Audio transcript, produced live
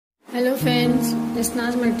Hello friends,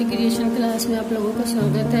 S-Naaz multi creation class में आप लोगों का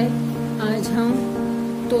स्वागत है। आज हम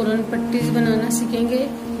तोरण पट्टीज बनाना सीखेंगे।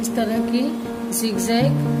 इस तरह की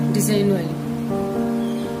जिगजैग डिजाइन वाली,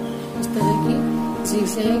 इस तरह की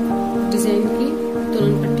जिगजैग डिजाइन की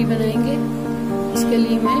तोरण पट्टी बनाएंगे। इसके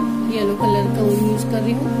लिए मैं येलो कलर का ऊन यूज कर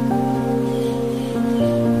रही हूँ।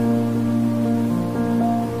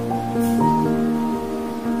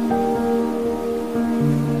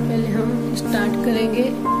 पहले हम स्टार्ट करेंगे,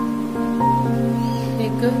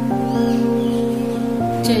 एक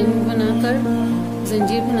चेन बनाकर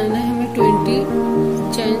जंजीर बनाना है। हमें 20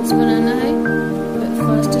 चेन्स बनाना है।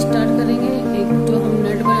 फर्स्ट स्टार्ट करेंगे, एक जो हम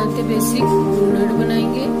नट बनाते बेसिक वो नट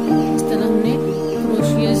बनाएंगे। इस तरह हमने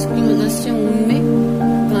क्रोशिया की मदद से ऊन में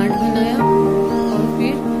गांठ बनाया और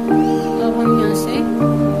फिर अब हम यहाँ से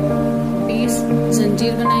 20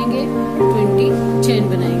 जंजीर बनाएंगे, 20 चेन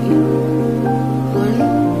बनाएंगे। 1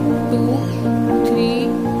 2 3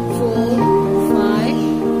 4 5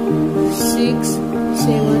 6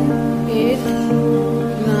 7 8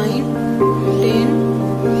 9 10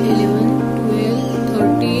 11 12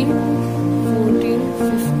 13 14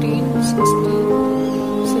 15 16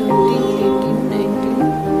 17 18 19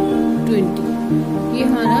 20। ये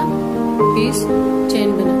हमारा 20 चेन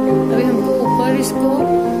बना। अभी हमको ऊपर इसको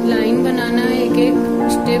लाइन बनाना है, एक एक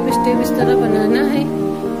स्टेप इस तरह बनाना है।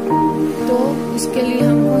 तो इसके लिए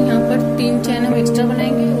हमको यहाँ पर 3 चेन हम एक्स्ट्रा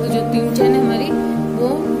बनाएंगे। वो जो 3 चेन है हमारी, वो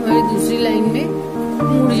हमारी दूसरी लाइन में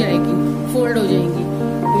मुड़ जाएगी, फोल्ड हो जाएंगी।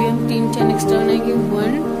 अभी हम 3 चेन एक्स्ट्रा बनाएंगे।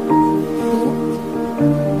 1 2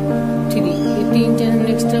 3, ये 3 चेन हमने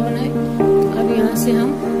एक्स्ट्रा बनाए। अब यहाँ से हम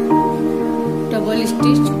डबल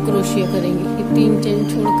स्टिच क्रोशिया करेंगे। ये 3 चेन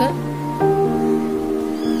छोड़कर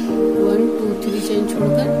 1 2 3 चेन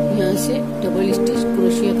छोड़कर यहाँ से डबल स्टिच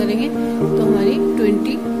क्रोशिया करेंगे। तो हमारी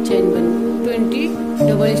 20 चेन बन 20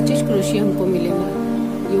 डबल स्टिच क्रोशिया हमको मिलेगा।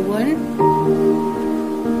 ये 1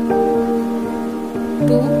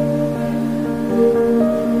 2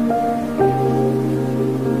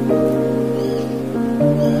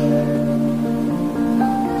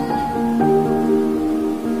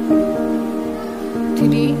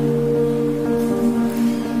 3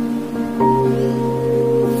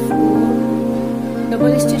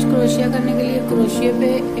 डबल स्टिच क्रोशिया करने के लिए क्रोशिया पे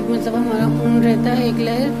एक मतलब हमारा ऊन रहता है, एक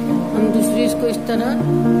लेयर हम दूसरी इसको इस तरह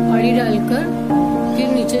आड़ी डालकर फिर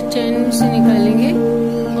नीचे चेन से निकालेंगे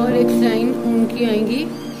और एक लाइन ऊन की आएगी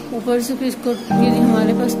ऊपर से। फिर इसको फिर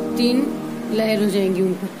हमारे पास 3 लेयर हो जाएंगी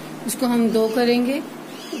ऊन पर। इसको हम 2 करेंगे,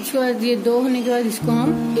 उसके बाद ये 2 होने के बाद इसको हम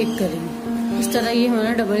 1 करेंगे। इस तरह ये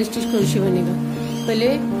हमारा डबल स्टिच क्रोशिया बनेगा। पहले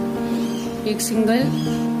एक सिंगल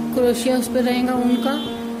क्रोशिया उस पर रहेगा ऊन का,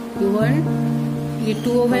 1 ये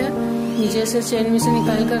 2 हो गया। नीचे से चेन में से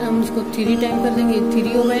निकाल कर हम इसको 3 टाइम कर देंगे, 3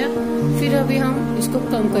 हो गया। फिर अभी हम इसको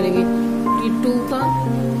कम करेंगे, ये 2 का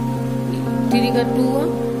 3 का 2 हुआ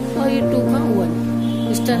और ये 2 का 1।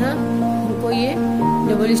 इस तरह हमको ये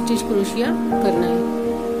डबल स्टिच क्रोशिया करना है।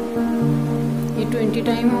 ये 20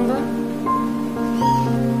 टाइम होगा।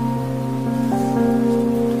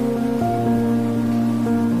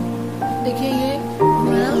 देखिए ये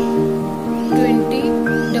हमारा 20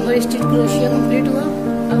 डबल स्टिच क्रोशिया कंप्लीट हुआ।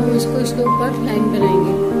 अब हम इसके ऊपर लाइन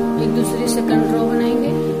बनाएंगे, एक दूसरी सेकंड रो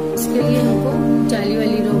बनाएंगे। इसके लिए हमको जाली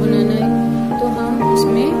वाली रो बनाना है। तो हम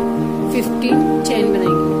इसमें 15 चेन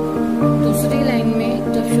बनाएंगे। दूसरी लाइन में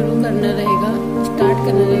जब शुरू करना रहेगा, स्टार्ट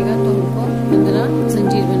करना रहेगा, तो हमको 15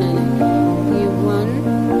 जंजीर बनाना है। ये 1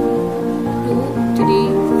 2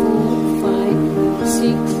 3 4 5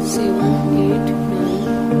 6 7 8 9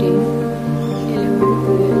 10 11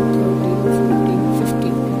 12 13 14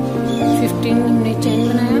 15 हमने चेन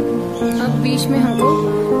बनाया। अब बीच में हमको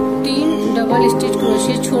 3 डबल स्टिच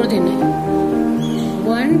क्रोशिया छोड़ देना है।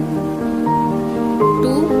 1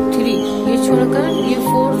 2 3 ये छोड़कर ये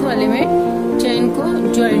 4th वाले में चेन को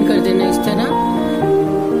ज्वाइन कर देना है। इस तरह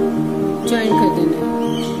ज्वाइन कर देना है।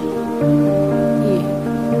 ये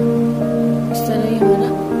इस तरह ये हमारा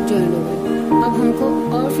ज्वाइन हो गया। अब हमको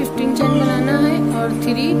और 15 चेन बनाना है और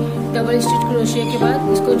 3 डबल स्टिच क्रोशिया के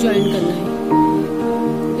बाद इसको ज्वाइन करना है।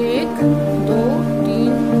 1 2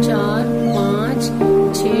 3 4 5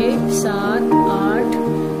 6 7 8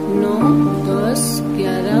 9 10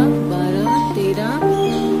 11 12 13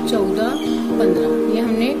 14 15। ये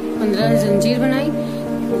हमने 15 जंजीर बनाई।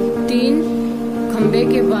 3 खंबे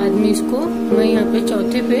के बाद में इसको मैं यहाँ पे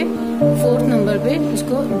चौथे पे 4th नंबर पे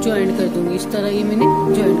इसको ज्वाइन कर दूंगी। इस तरह ये मैंने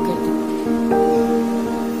ज्वाइन कर दी।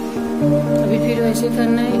 अभी फिर वैसे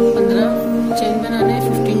करना है, 15 चेन बनाना है,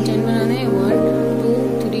 15 चेन बनाना है। 1 2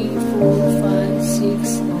 3 4 5 6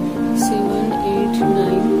 7 8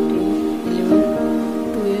 9 10 11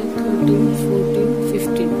 12 13 14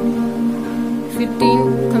 15 फिर 3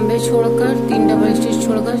 खंबे छोड़कर 3 डबल स्टिच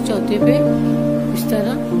छोड़कर चौथे पे इस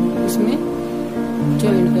तरह इसमें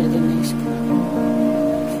ज्वाइन कर देना है इसको।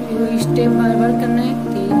 फिर वही स्टेप बार बार करना है,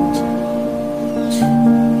 3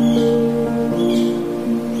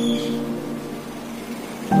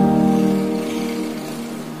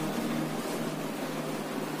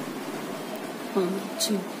 5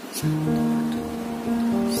 6 7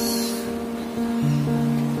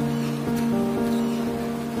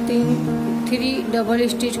 3 डबल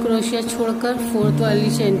स्टिच क्रोशिया छोड़कर 4th वाली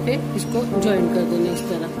चेन पे इसको ज्वाइन कर देना इस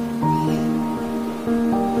तरह।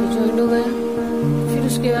 ज्वाइन हो गया। फिर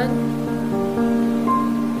उसके बाद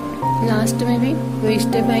लास्ट में भी वही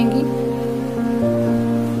स्टेप आएंगी,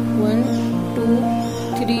 1 2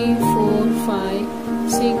 3 4 5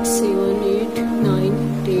 6 7 8 9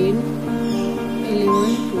 10 11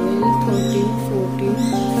 12 13 14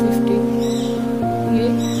 15। ये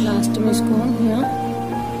लास्ट में इसको हम यहाँ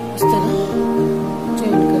इस तरह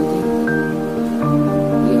ज्वाइन कर देंगे।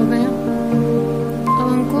 ये हो गया। अब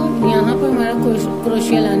हमको यहाँ पर हमारा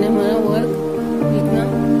क्रोशिया लाना है, हमारा वर्क इतना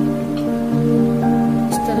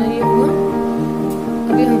इस तरह ये हुआ।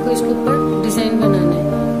 अभी हमको इसके ऊपर डिजाइन बनाना है,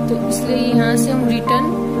 तो इसलिए यहाँ से हम रिटर्न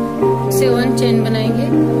से 1 चेन बनाएंगे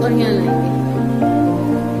और यहाँ लाएंगे,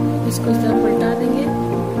 इसको इस तरह पलटा देंगे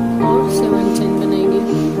और 7 चेन बनाएंगे।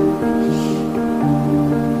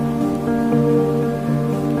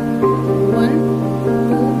 1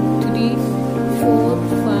 2 3 4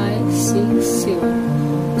 5 6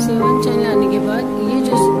 7 चेन लाने के बाद ये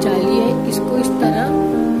जो जाली है इसको इस तरह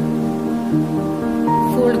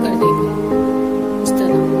फोल्ड कर देंगे इस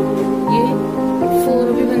तरह। ये 4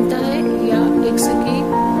 भी बनता है या x की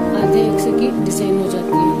आधे x की डिजाइन हो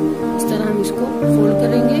जाती है। इस तरह हम इसको फोल्ड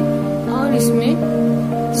करेंगे और इसमें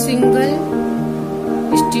सिंगल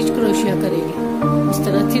स्टिच क्रोशिया करेंगे इस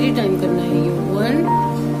तरह। 3 टाइम करना है ये, 1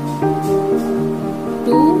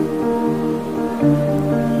 2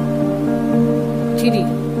 3।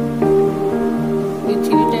 ये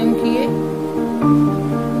 3 टाइम किए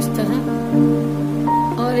इस तरह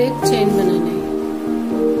और एक चेन बनाना है,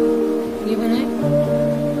 ये बनाए।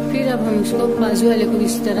 फिर अब हम इसको बाजू वाले को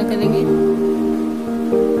इस तरह करेंगे,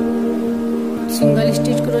 सिंगल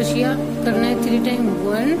स्टिच क्रोशिया करना है 3 टाइम,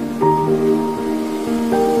 1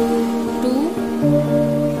 2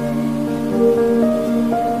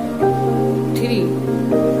 3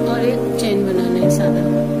 और एक चेन बनाना है सादा।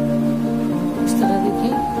 इस तरह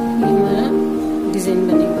देखिए ये हमारा डिजाइन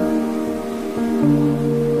बनेगा।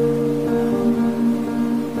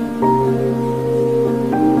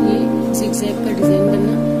 ये zigzag का डिजाइन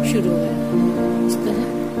बनना शुरू हो गया। इस तरह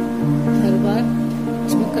हर बार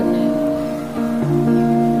इसमें करना है।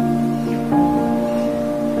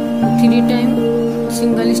 3 टाइम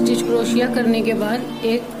सिंगल स्टिच क्रोशिया करने के बाद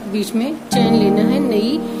एक बीच में चेन लेना है,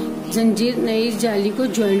 नई जंजीर नई जाली को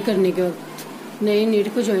ज्वाइन करने के वक्त, नए नीड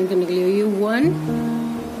को ज्वाइन करने के लिए। ये 1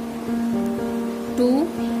 2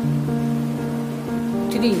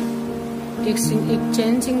 3 एक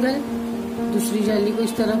चेन सिंगल, दूसरी जाली को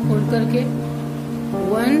इस तरह फोल्ड करके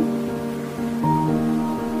 1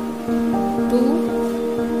 2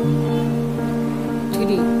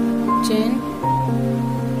 3 चेन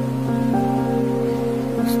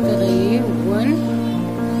इस तरह। ये 1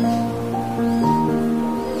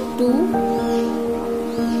 2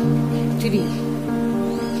 3।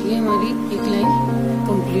 ये हमारी एक लाइन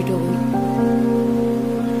कंप्लीट हो गई।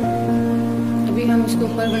 अभी हम इसके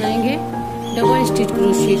ऊपर बनाएंगे डबल स्टिच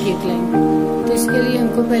क्रोशिया की एक लाइन। तो इसके लिए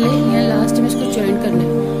हमको पहले यहाँ लास्ट में इसको ज्वाइन करना है,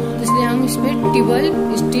 तो इसलिए हम इसमें डबल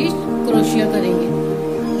स्टिच क्रोशिया करेंगे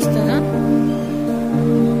इस तरह।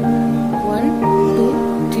 1 2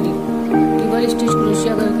 3 डबल स्टिच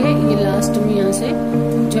क्रोशिया करके ये लास्ट में यहाँ से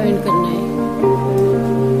ज्वाइन करना है।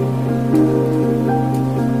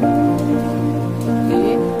 ये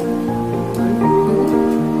 1 2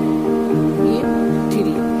 ये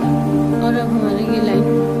 3 और अब हमारी ये लाइन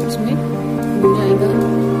इसमें घूम जाएगा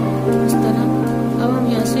इस तरह। अब हम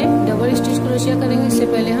यहाँ से डबल स्टिच क्रोशिया करेंगे, इससे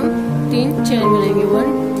पहले हम 3 चेन बनाएंगे, 1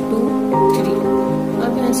 2 3।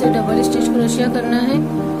 अब यहाँ से डबल स्टिच क्रोशिया करना है,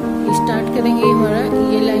 स्टार्ट करेंगे। हमारा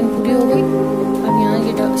ये लाइन पूरी हो गई। अब यहाँ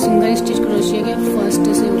ये सिंगल स्टिच क्रोशिया के फर्स्ट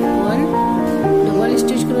से 1 डबल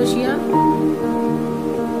स्टिच क्रोशिया,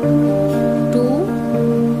 2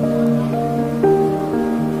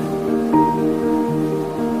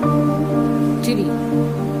 3।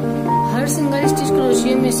 हर सिंगल स्टिच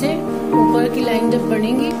क्रोशिया में से ऊपर की लाइन जब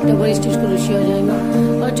बनेगी डबल स्टिच क्रोशिया हो जाएगा,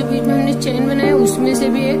 और जो बीच में हमने चेन बनाया उसमें से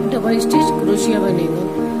भी एक डबल स्टिच क्रोशिया बनेगा।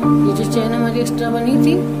 ये जो चेन हमारी एक्स्ट्रा बनी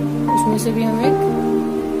थी उसमें से भी हम एक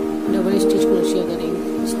डबल स्टिच क्रोशिया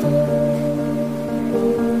करेंगे इस तरह।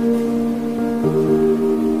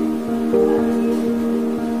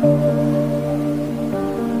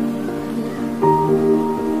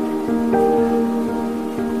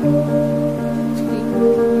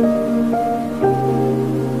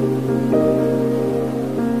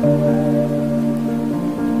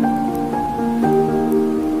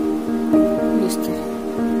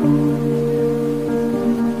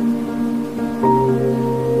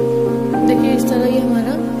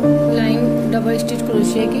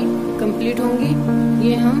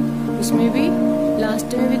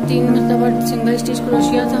 लास्ट में भी 3 मतलब सिंगल स्टिच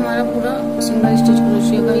क्रोशिया था हमारा, पूरा सिंगल स्टिच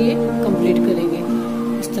क्रोशिया का ये कंप्लीट करेंगे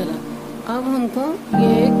इस तरह। अब हमको ये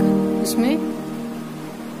एक इसमें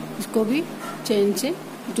इसको भी चेन से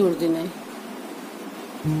जोड़ देना है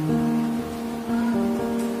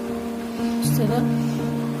इस तरह।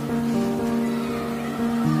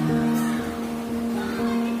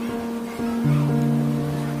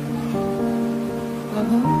 अब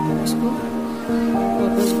हम इसको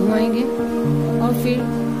वापस घुमाएंगे और फिर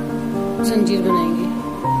जंजीर बनाएंगे।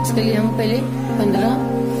 इसके लिए हम पहले 15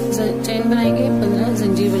 चैन बनाएंगे, 15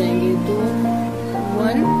 जंजीर बनाएंगे। तो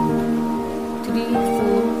 1 3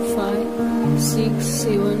 4 5 6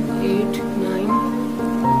 7 8 9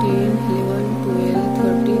 10 11 12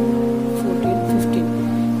 13 14 15।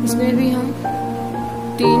 इसमें भी हम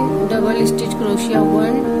 3 डबल स्टिच क्रोशिया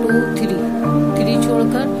 1 2 3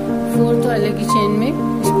 छोड़कर 4th वाले की चेन में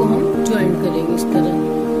इसको हम ज्वाइन करेंगे इस तरह।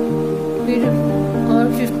 फिर और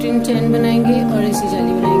 15 चेन बनाएंगे और ऐसी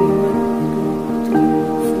जाली बनाएंगे 1 2 3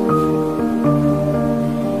 4।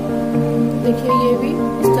 देखिए ये भी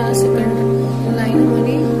इस तरह सेकंड लाइन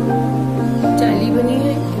हमारी जाली बनी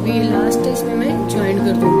है। अभी ये लास्ट है, इसमें मैं ज्वाइन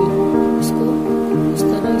कर दूंगी इसको इस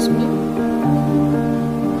तरह। इसमें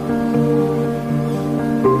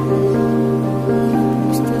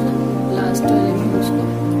इस तरह लास्ट वाले में इसको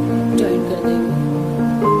ज्वाइन कर देंगे।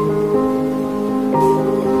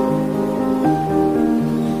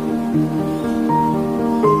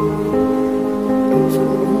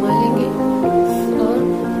 इसको घुमा लेंगे और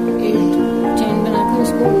 8 चेन बनाकर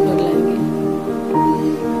इसको ऊपर लाएंगे। 2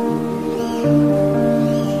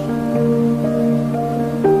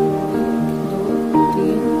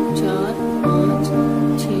 3 4 5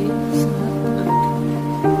 6 7 8।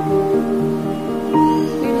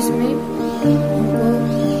 फिर इसमें हमको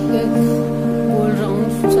एक गोल राउंड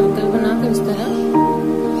सर्कल बनाकर इस तरह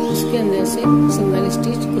इसके अंदर से सिंगल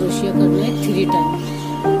स्टिच क्रोशिया करना है 3 टाइम।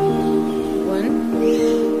 1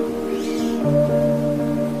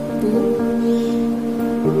 2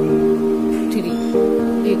 3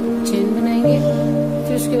 एक चेन बनाएंगे।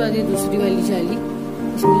 फिर उसके बाद ये दूसरी वाली जाली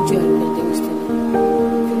इसमें ज्वाइन कर देंगे इस तरह।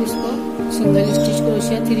 फिर इसको सिंगल स्टिच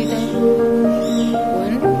क्रोशिया 3 टाइम।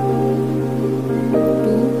 1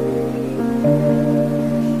 2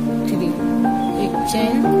 3 एक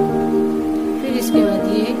चेन। फिर इसके बाद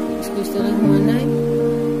ये इसको इस तरह घुमाना है,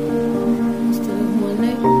 इस तरह घुमाना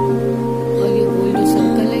है। और ये गोल जो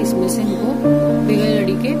सर्कल है इसमें से हमको बिगर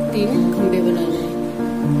लड़ी के 3 खंभे बनाना है।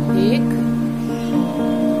 1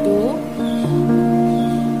 2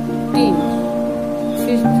 3।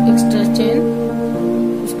 फिर एक्स्ट्रा चेन।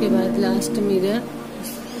 उसके बाद लास्ट में इधर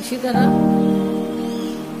इसी तरह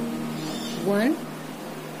 1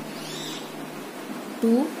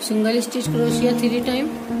 2 सिंगल स्टिच क्रोशिया 3 टाइम,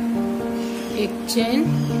 एक चेन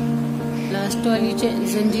लास्ट वाली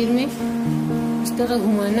जंजीर में इस तरह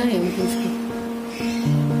घुमाना है हमको उसको।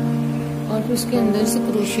 और फिर उसके अंदर से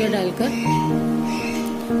क्रोशिया डालकर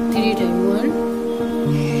 3 टाइम 1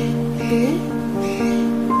 2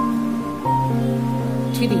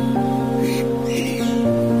 3।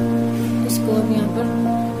 इसको अब यहाँ पर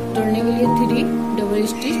तोड़ने के लिए 3 डबल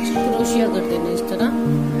स्टिच क्रोशिया कर देना इस तरह।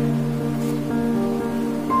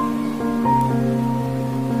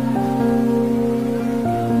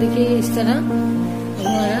 देखिए इस तरह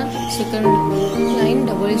हमारा second line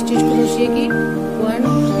double stitch crochet की 1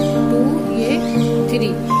 2 ये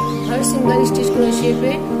 3। हर सिंगल स्टिच क्रोशिया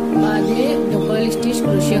पे बाद में डबल स्टिच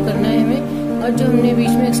क्रोशिया करना है हमें। और जो हमने बीच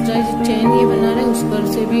में एक्स्ट्रा चेन ये बना रहे हैं उस पर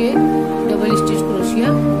से भी डबल स्टिच क्रोशिया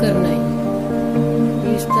करना है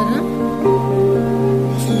इस तरह।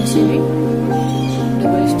 उसमें से भी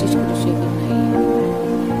डबल स्टिच क्रोशिया करना है।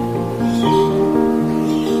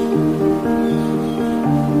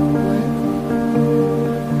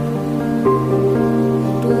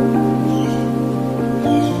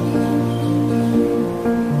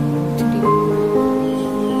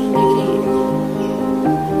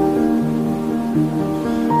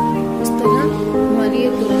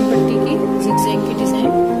 तोरण पट्टी की ज़िगज़ैग की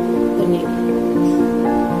डिजाइन बनेगी।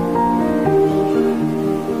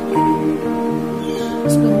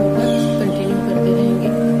 इसको ऊपर कंटिन्यू करते रहेंगे।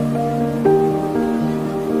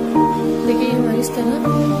 देखिए हमारी इस तरह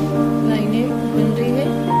लाइनें बन रही है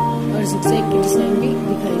और ज़िगज़ैग की डिजाइन भी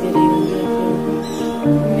दिखाई दे रही होंगी आपको।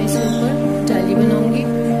 मैं इसके ऊपर जाली बनाऊंगी।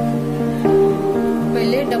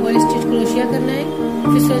 पहले डबल स्टिच क्रोशिया करना है,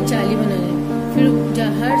 फिर उसके जाली बनाना है। फिर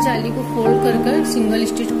हर जाली को फोल्ड कर सिंगल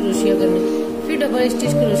स्टिच क्रोशिया करना है, फिर डबल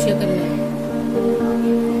स्टिच क्रोशिया करना है,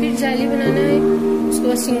 फिर जाली बनाना है, उसके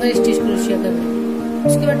बाद सिंगल स्टिच क्रोशिया करना है,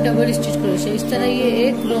 उसके बाद डबल स्टिच क्रोशिया। इस तरह ये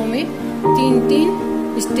एक रो में 3-3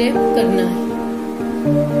 स्टेप करना है।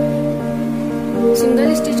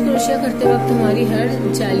 सिंगल स्टिच क्रोशिया करते वक्त हमारी हर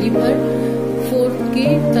जाली पर फोल्ड की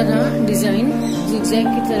तरह डिजाइन, जिगजैग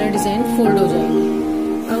की तरह डिजाइन फोल्ड हो जाएगी।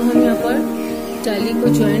 अब हम यहाँ पर जाली को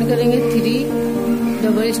ज्वाइन करेंगे 3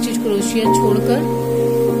 डबल स्टिच क्रोशिया छोड़कर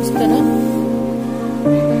इस तरह।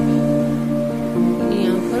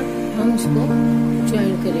 यहाँ पर हम इसको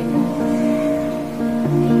ज्वाइन करेंगे।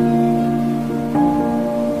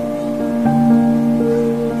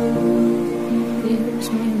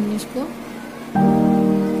 इसमें हमने इसको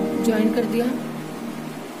ज्वाइन कर दिया।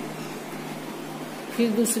 फिर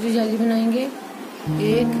दूसरी जाली बनाएंगे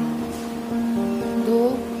 1 2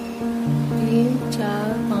 3 4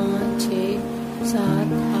 5 6 7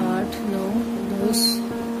 8 9 10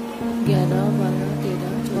 11 12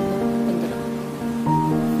 13 14 15।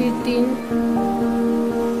 फिर 3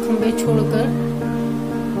 खंबे छोड़कर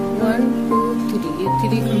 1 2 3, ये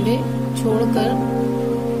 3 खंबे छोड़कर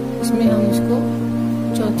इसमें हम इसको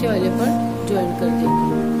चौथे वाले पर ज्वाइन कर देंगे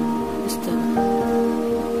इस तरह।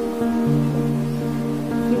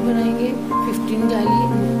 फिर बनाएंगे 15 जाली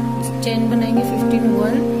चेन बनाएंगे 15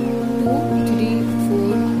 1 2 3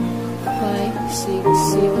 4 5 6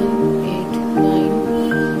 7 8 9 10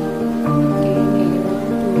 11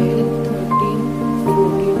 12 13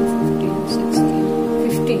 14 15 16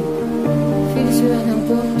 15। फिर इसमें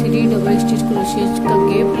हमको 3 डबल स्टिच क्रोशिया का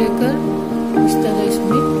गैप लेकर इस तरह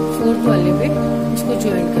इसमें 4th वाले पे इसको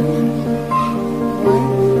ज्वाइन करना है। 1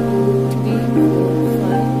 2 3 4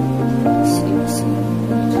 5 6 7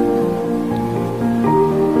 8 9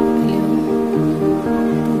 11 12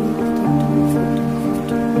 13 14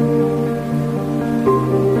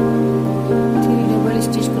 15। 3 डबल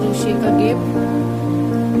स्टिच क्रोशिया का गैप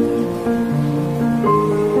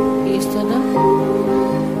इस तरह।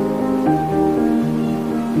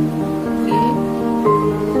 ये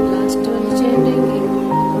लास्ट वाली चेन रहेंगी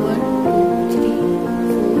 1 2 3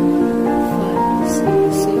 4 5 6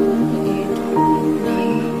 7 8 9 10 11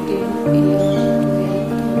 12 13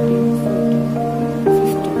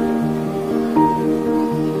 14 15।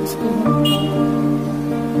 इसको हम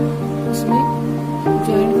इसमें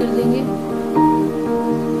ज्वाइन कर देंगे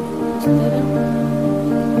इस तरह।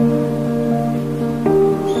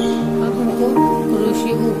 अब हमको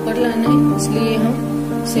क्रोशिया को ऊपर लाना है, इसलिए हम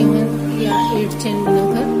 7 या 8 चेन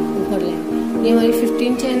बनाकर ऊपर लाएंगे। ये हमारी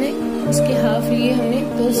 15 चेन है, इसके हाफ लिए हमने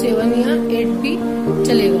तो 7 या 8 भी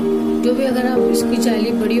चलेगा। जो भी अगर आप इसकी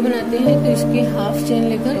जाली बड़ी बनाते हैं तो इसकी हाफ चेन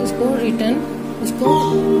लेकर इसको रिटर्न इसको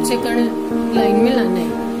सेकंड लाइन में लाना है।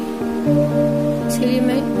 इसके लिए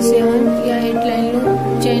मैं 7 या 8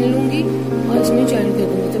 चेन लूंगी और इसमें ज्वाइन कर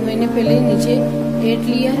दूंगी। तो मैंने पहले नीचे 8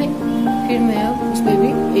 लिया है, फिर मैं अब उस पर भी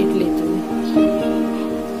 8 लेती हूँ।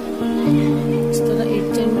 इस तरह 8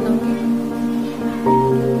 चेन बनाऊंगी।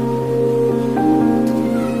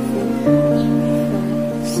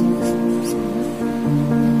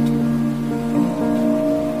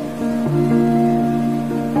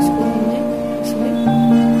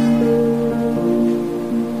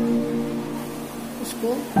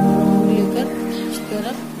 3 लेकर इस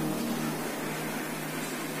तरह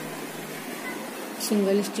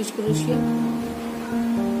सिंगल स्टिच क्रोशिया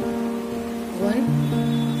 1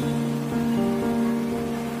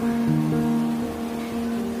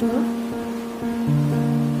 2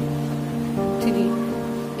 3,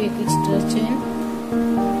 एक एक्स्ट्रा चेन।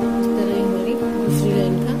 इस तरह हमारी दूसरी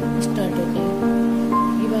लाइन का स्टार्ट होता है।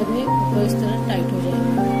 ये बाद में ऊपर इस तरह टाइट हो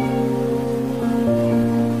जाएगा।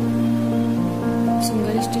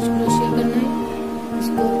 सिंगल स्टिच क्रोशिया करना है,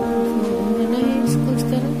 इसको घूमना है इसको इस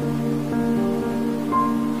तरह,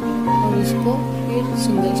 और इसको फिर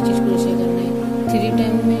सिंगल स्टिच क्रोशिया करना है। 3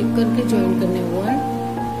 टाइम में करके ज्वाइन करना है। 1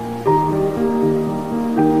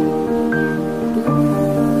 2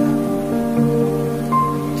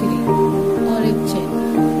 3 और एक चेन।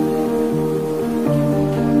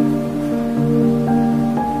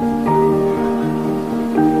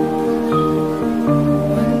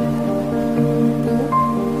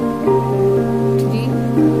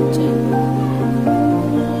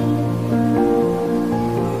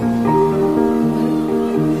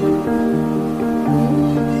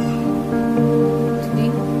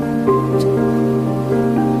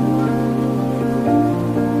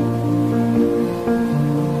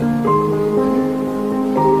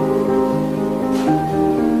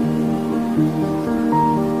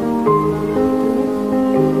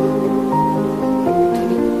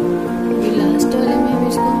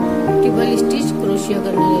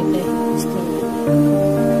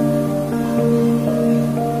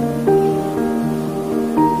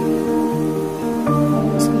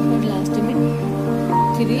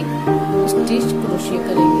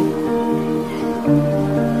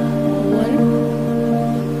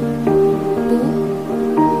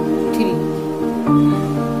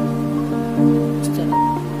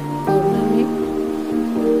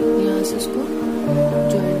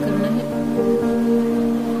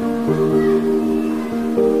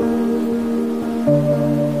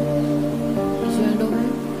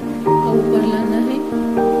 ऊपर लाना है।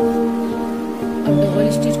 अब डबल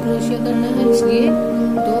स्टिच क्रोशिया करना है, इसलिए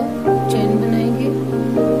 2 चेन बनाएंगे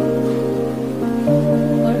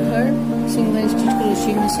और हर सिंगल स्टिच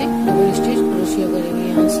क्रोशिया में से डबल स्टिच क्रोशिया करेंगे।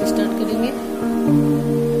 यहाँ से स्टार्ट करेंगे।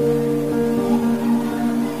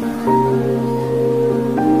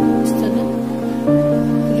 इस तरह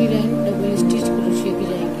पूरी लाइन डबल स्टिच क्रोशिया की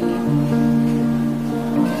जाएगी।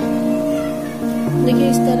 देखिए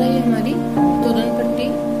इस तरह ये हमारी तोरण पट्टी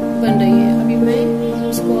बन रही है। अभी मैं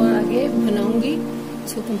इसको और आगे बनाऊंगी,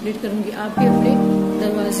 इसको कंप्लीट करूंगी। आप भी अपने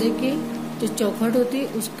दरवाजे के जो चौखट होती है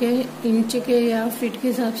उसके इंच के या फीट के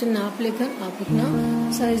हिसाब से नाप लेकर आप अपना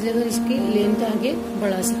साइज लेकर इसकी लेंथ आगे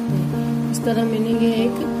बढ़ा सकते हैं। इस तरह मैंने ये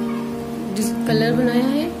एक कलर बनाया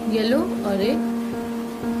है, येलो और एक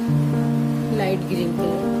लाइट ग्रीन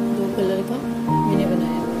कलर, 2 कलर का मैंने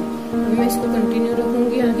बनाया है। अब मैं इसको कंटिन्यू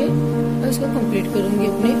रखूंगी आगे और इसको कंप्लीट करूंगी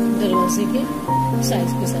अपने दरवाजे के साइज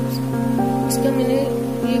के हिसाब से। इसका मैंने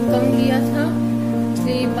ये कम लिया था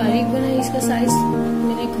इसलिए ये बारीक बना है। इसका साइज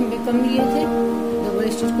मैंने खंबे कम लिए थे। डबल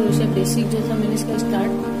स्टिच क्रोशिया बेसिक जो था मैंने इसका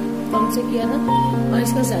स्टार्ट कम से किया था और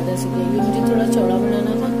इसका ज्यादा से किया। ये मुझे थोड़ा चौड़ा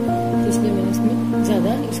बनाना था तो इसलिए मैंने इसमें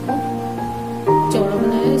ज्यादा इसको चौड़ा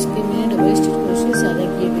बनाया। इसके मैंने डबल स्टिच क्रोशिया ज्यादा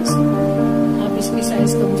किए बेसिक। आप इसकी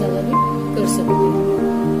साइज कम